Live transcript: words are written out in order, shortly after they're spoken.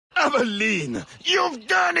Aveline, you've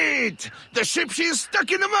done it! The ship, she is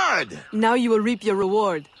stuck in the mud! Now you will reap your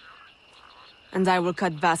reward. And I will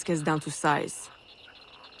cut Vasquez down to size.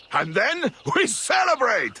 And then we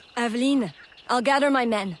celebrate! Aveline, I'll gather my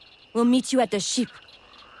men. We'll meet you at the ship.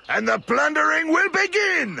 And the plundering will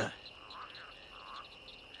begin!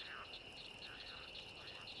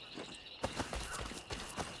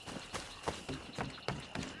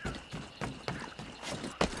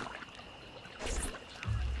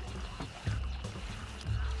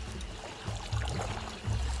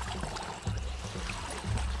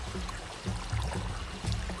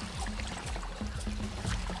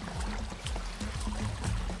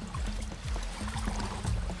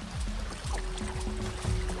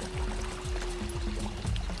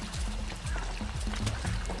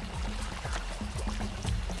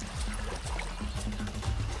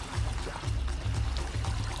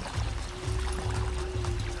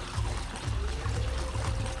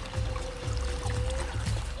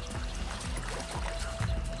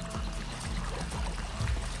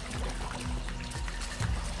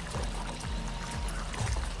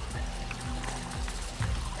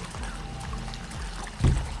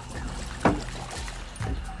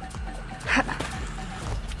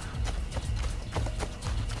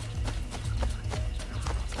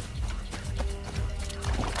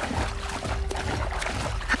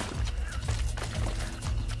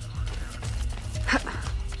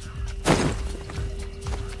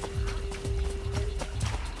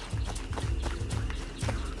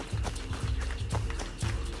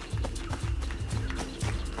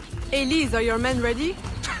 Elise, are your men ready?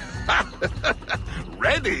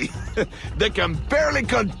 Ready? They can barely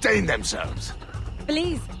contain themselves.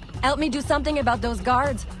 Please, help me do something about those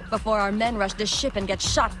guards before our men rush the ship and get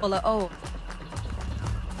shot full of O.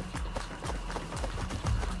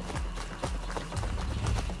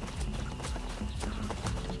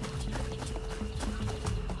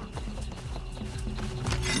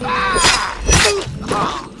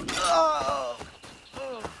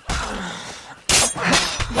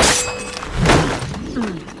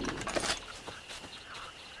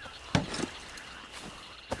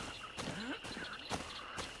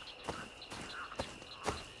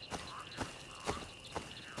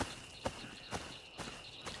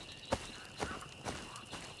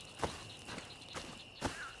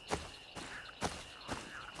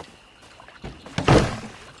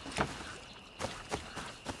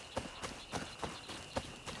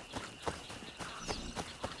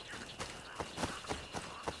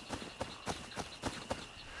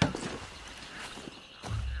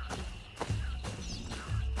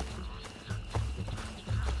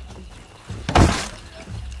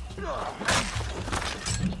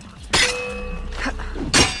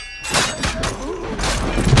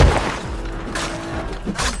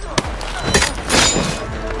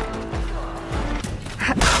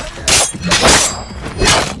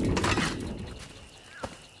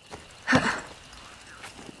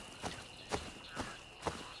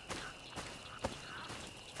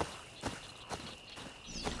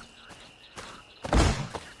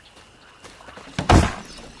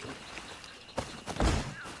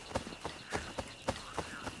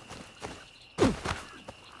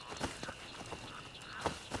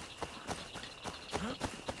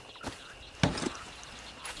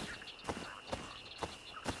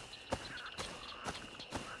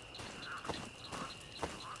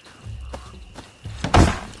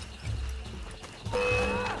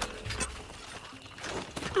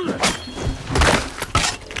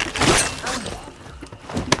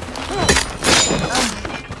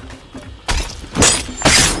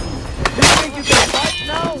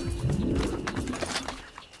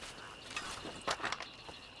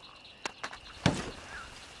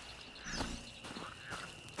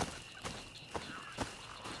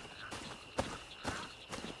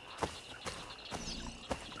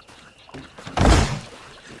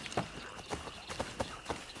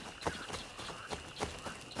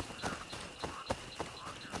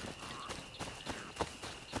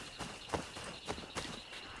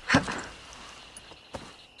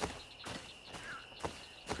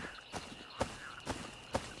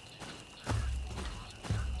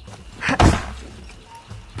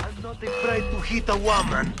 Not afraid to hit a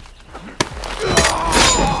woman.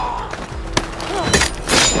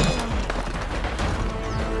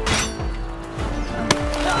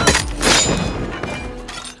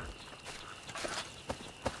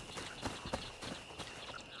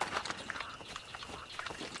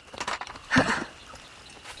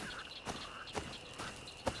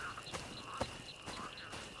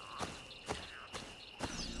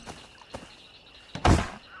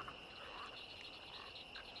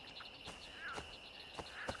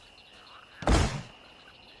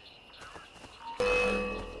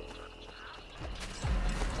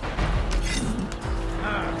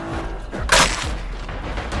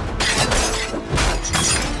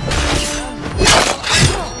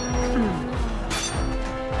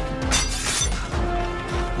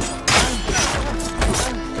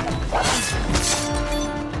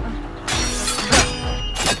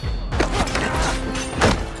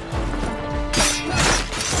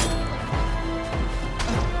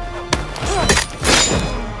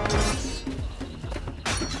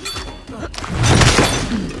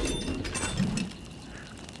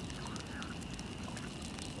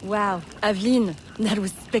 Wow, Aveline, that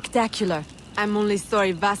was spectacular. I'm only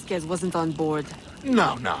sorry Vasquez wasn't on board.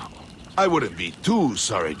 No, no. I wouldn't be too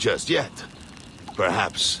sorry just yet.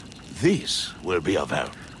 Perhaps this will be of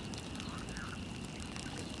help.